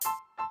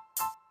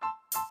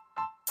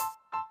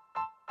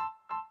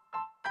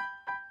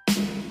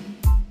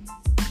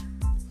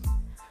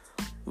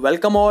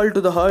Welcome all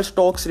to the Harsh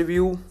talks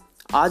review.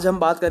 आज हम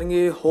बात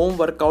करेंगे होम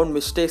वर्कआउट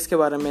मिस्टेक्स के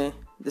बारे में।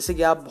 जैसे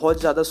कि आप बहुत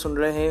ज़्यादा सुन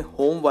रहे हैं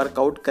होम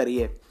वर्कआउट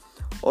करिए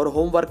और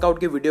होम वर्कआउट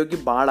की वीडियो की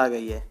बाढ़ आ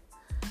गई है,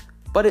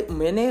 पर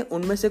मैंने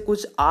उनमें से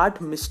कुछ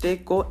 8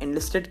 मिस्टेक को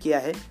एनलिस्टेड किया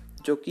है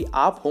जो कि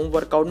आप होम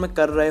वर्कआउट में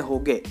कर रहे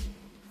होगे।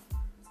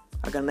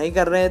 अगर नहीं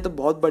कर रहे हैं तो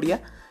बहुत बढ़िया,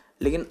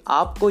 लेकिन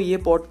आपको ये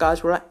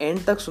पॉडकास्ट थोड़ा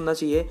एंड तक सुनना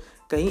चाहिए।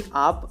 कहीं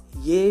आप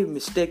ये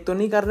मिस्टेक तो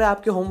नहीं कर रहे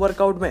आपके होम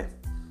वर्कआउट में।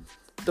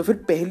 तो फिर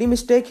पहली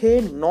मिस्टेक है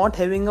not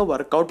having a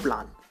workout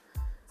plan.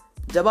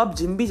 जब आप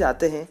जिम भी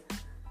जाते हैं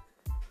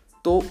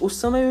तो उस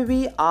समय में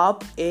भी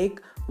आप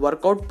एक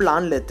वर्कआउट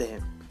प्लान लेते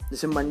हैं।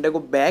 जैसे मंडे को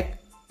बैक,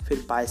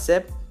 फिर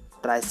bicep,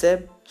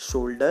 tricep,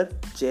 shoulder,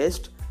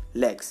 chest,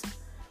 legs,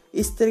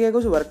 इस तरह का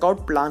कुछ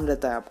वर्कआउट प्लान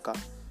रहता है आपका।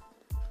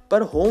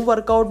 पर होम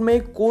वर्कआउट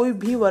में कोई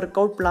भी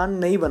वर्कआउट प्लान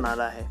नहीं बना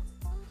रहा है।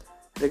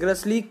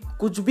 रिगरसली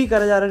कुछ भी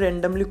करा जा रहा है,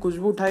 रेंडमली कुछ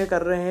भी उठा के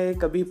कर रहे हैं।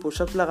 कभी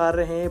पुशअप्स लगा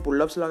रहे हैं,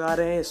 पुलअप्स लगा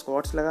रहे हैं,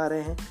 स्क्वाट्स लगा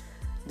रहे हैं,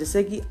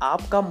 जिससे कि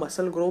आपका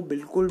मसल ग्रो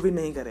बिल्कुल भी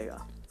नहीं करेगा।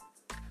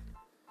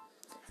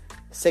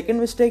 सेकेंड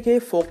मिस्टेक है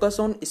focus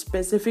on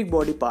specific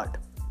body part.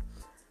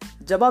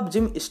 जब आप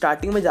जिम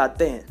स्टार्टिंग में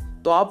जाते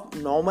हैं तो आप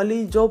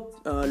नॉर्मली जो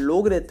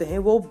लोग रहते हैं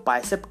वो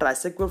बाइसेप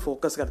ट्राइसेप पर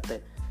फोकस करते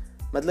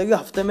हैं। मतलब कि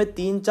हफ्ते में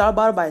 3-4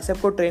 बार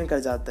बाइसेप को ट्रेन कर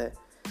जाते हैं।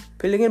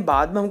 फिर लेकिन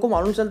बाद में हमको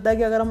मालूम चलता है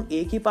कि अगर हम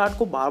एक ही पार्ट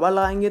को बार बार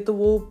लगाएंगे तो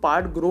वो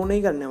पार्ट ग्रो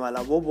नहीं करने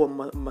वाला, वो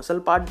मसल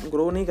पार्ट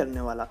ग्रो नहीं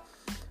करने वाला।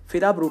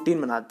 फिर आप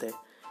रूटीन बनाते हैं।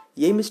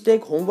 यही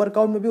मिस्टेक होम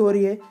वर्कआउट में भी हो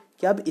रही है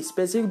कि आप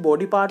स्पेसिफिक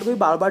बॉडी पार्ट को ही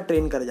बार बार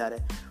ट्रेन कर जा रहे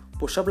हैं।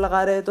 पुशअप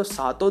लगा रहे हैं तो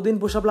 7 दिन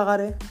पुशअप लगा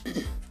रहे हैं,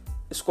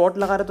 स्क्वाट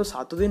लगा रहे हैं तो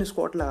 7 दिन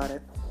स्क्वाट लगा रहे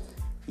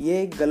हैं।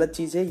 ये एक गलत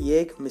चीज़ है, ये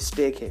एक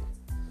मिस्टेक है।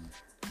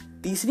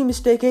 तीसरी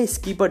मिस्टेक है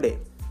स्किप अ डे।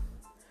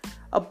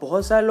 अब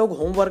बहुत सारे लोग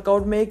होम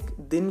वर्कआउट में एक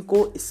दिन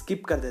को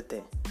स्किप कर देते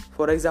हैं।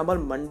 फॉर एग्जाम्पल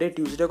मंडे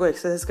ट्यूसडे को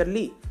एक्सरसाइज कर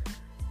ली,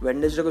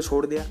 वेडनेसडे को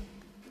छोड़ दिया,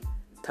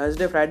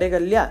 थर्सडे फ्राइडे कर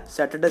लिया,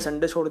 सैटरडे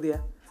संडे छोड़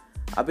दिया।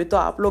 अभी तो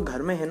आप लोग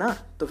घर में है ना,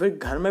 तो फिर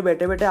घर में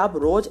बैठे बैठे आप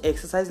रोज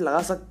एक्सरसाइज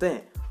लगा सकते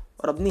हैं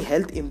और अपनी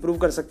हेल्थ इंप्रूव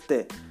कर सकते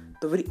हैं।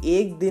 तो फिर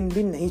एक दिन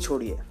भी नहीं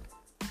छोड़िए।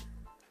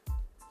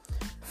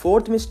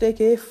 फोर्थ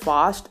मिस्टेक है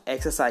फास्ट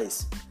एक्सरसाइज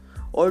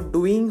और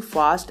डूइंग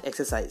फास्ट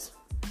एक्सरसाइज।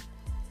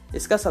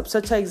 इसका सबसे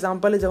अच्छा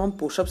एग्जाम्पल है जब हम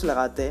पुशअप्स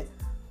लगाते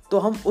हैं तो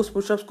हम उस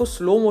पुशअप्स को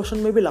स्लो मोशन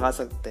में भी लगा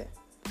सकते हैं।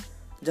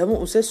 जब हम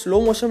उसे स्लो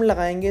मोशन में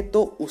लगाएंगे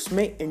तो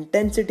उसमें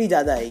इंटेंसिटी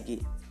ज़्यादा आएगी।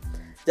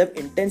 जब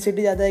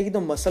इंटेंसिटी ज़्यादा आएगी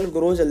तो मसल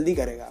ग्रो जल्दी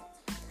करेगा।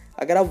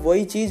 अगर आप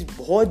वही चीज़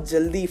बहुत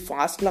जल्दी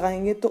फास्ट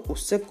लगाएंगे तो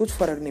उससे कुछ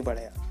फ़र्क नहीं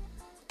पड़ेगा।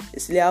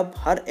 इसलिए आप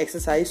हर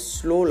एक्सरसाइज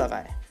स्लो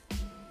लगाएं।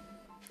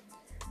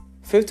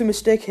 फिफ्थ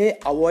मिस्टेक है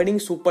अवॉइडिंग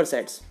सुपर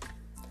सेट्स।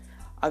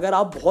 अगर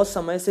आप बहुत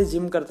समय से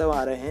जिम करते हुए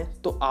आ रहे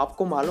हैं तो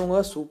आपको मालूम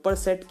होगा सुपर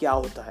सेट क्या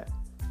होता है।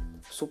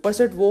 सुपर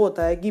सेट वो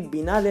होता है कि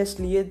बिना रेस्ट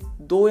लिए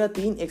 2 या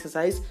 3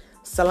 एक्सरसाइज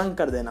सलंग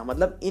कर देना,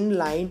 मतलब in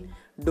line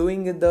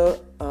doing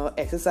the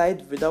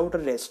exercise without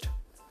rest.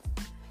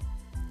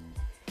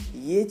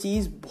 ये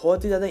चीज़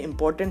बहुत ही ज़्यादा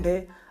इम्पॉर्टेंट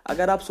है।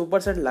 अगर आप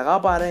सुपर सेट लगा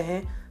पा रहे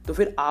हैं तो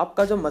फिर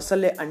आपका जो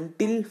मसल है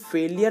अंटिल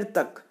फेलियर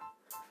तक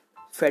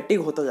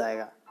फैटिग होता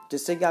जाएगा,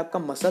 जिससे कि आपका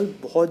मसल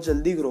बहुत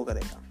जल्दी ग्रो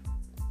करेगा।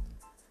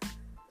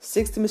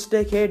 सिक्स्थ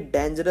मिस्टेक है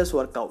डेंजरस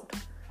वर्कआउट।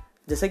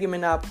 जैसे कि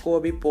मैंने आपको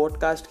अभी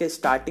पॉडकास्ट के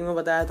स्टार्टिंग में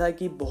बताया था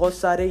कि बहुत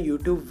सारे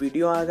यूट्यूब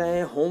वीडियो आ गए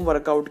हैं होम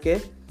वर्कआउट के,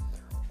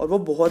 और वो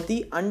बहुत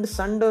ही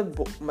अनसंड,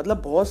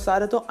 मतलब बहुत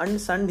सारे तो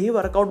अनसंड ही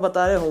वर्कआउट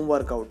बता रहे हैं होम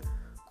वर्कआउट।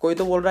 कोई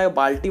तो बोल रहा है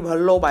बाल्टी भर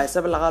लो,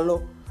 बाइसेप लगा लो,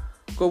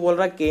 कोई बोल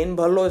रहा है केन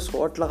भर लो,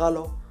 स्क्वाट लगा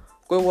लो,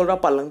 कोई बोल रहा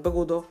है पलंग पे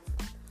कूदो।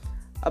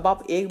 अब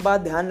आप एक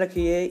बात ध्यान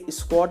रखिए,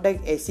 स्क्वाट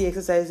एक ऐसी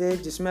एक्सरसाइज है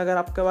जिसमें अगर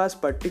आपके पास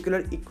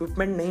पर्टिकुलर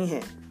इक्विपमेंट नहीं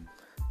है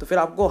तो फिर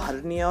आपको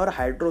हर्निया और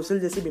हाइड्रोसिल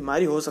जैसी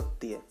बीमारी हो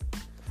सकती है।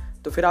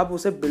 तो फिर आप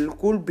उसे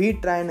बिल्कुल भी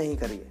ट्राई नहीं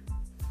करिए।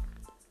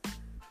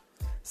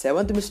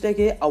 सेवंथ मिस्टेक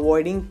है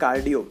अवॉइडिंग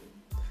कार्डियो।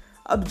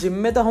 अब जिम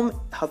में तो हम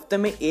हफ्ते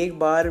में 1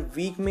 बार,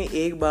 वीक में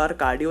 1 बार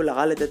कार्डियो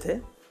लगा लेते थे,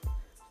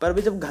 पर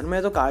अभी जब घर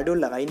में तो कार्डियो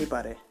लगा ही नहीं पा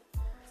रहे।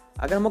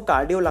 अगर हमको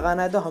कार्डियो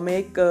लगाना है तो हमें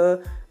एक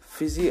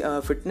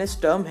फिटनेस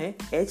टर्म है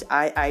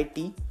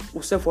HIIT,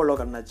 उससे फॉलो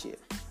करना चाहिए।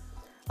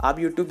 आप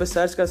यूट्यूब पे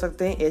सर्च कर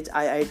सकते हैं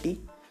HIIT,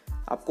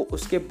 आपको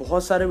उसके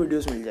बहुत सारे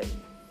वीडियोस मिल जाएंगे,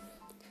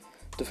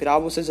 तो फिर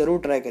आप उसे ज़रूर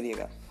ट्राई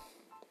करिएगा।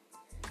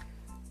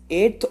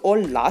 8th और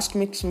लास्ट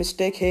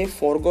मिस्टेक है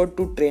forgot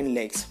to train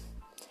legs.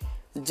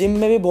 Gym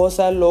में भी बहुत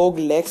सारे लोग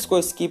लेग्स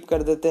को स्किप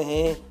कर देते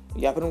हैं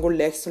या फिर उनको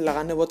लेग्स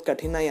लगाने बहुत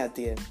कठिनाई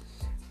आती है।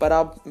 पर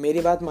आप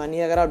मेरी बात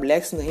मानिए, अगर आप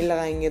लेग्स नहीं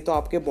लगाएंगे तो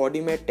आपके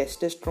बॉडी में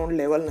टेस्टोस्टेरोन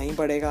लेवल नहीं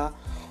बढ़ेगा,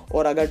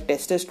 और अगर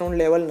टेस्टोस्टेरोन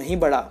लेवल नहीं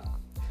बढ़ा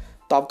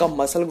तो आपका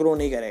मसल ग्रो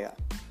नहीं करेगा।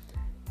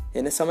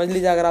 यानी समझ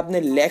लीजिए, अगर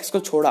आपने लेग्स को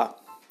छोड़ा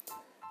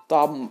तो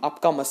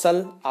आपका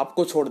मसल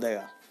आपको छोड़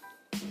देगा।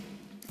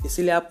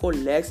 इसीलिए आपको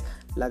लेग्स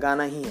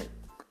लगाना ही है।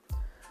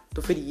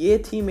 तो फिर ये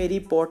थी मेरी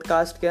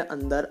पॉडकास्ट के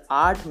अंदर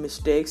 8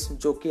 मिस्टेक्स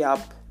जो कि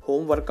आप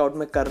होम वर्कआउट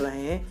में कर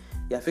रहे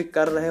हैं या फिर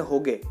कर रहे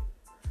होगे,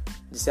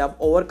 जिसे आप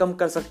ओवरकम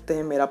कर सकते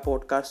हैं मेरा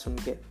पॉडकास्ट सुन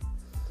के।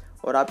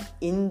 और आप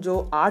इन जो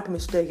 8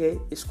 मिस्टेक है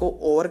इसको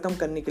ओवरकम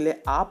करने के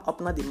लिए आप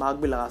अपना दिमाग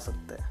भी लगा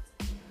सकते हैं।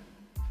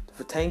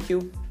 Thank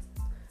you.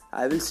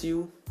 I will see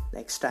you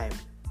next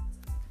time.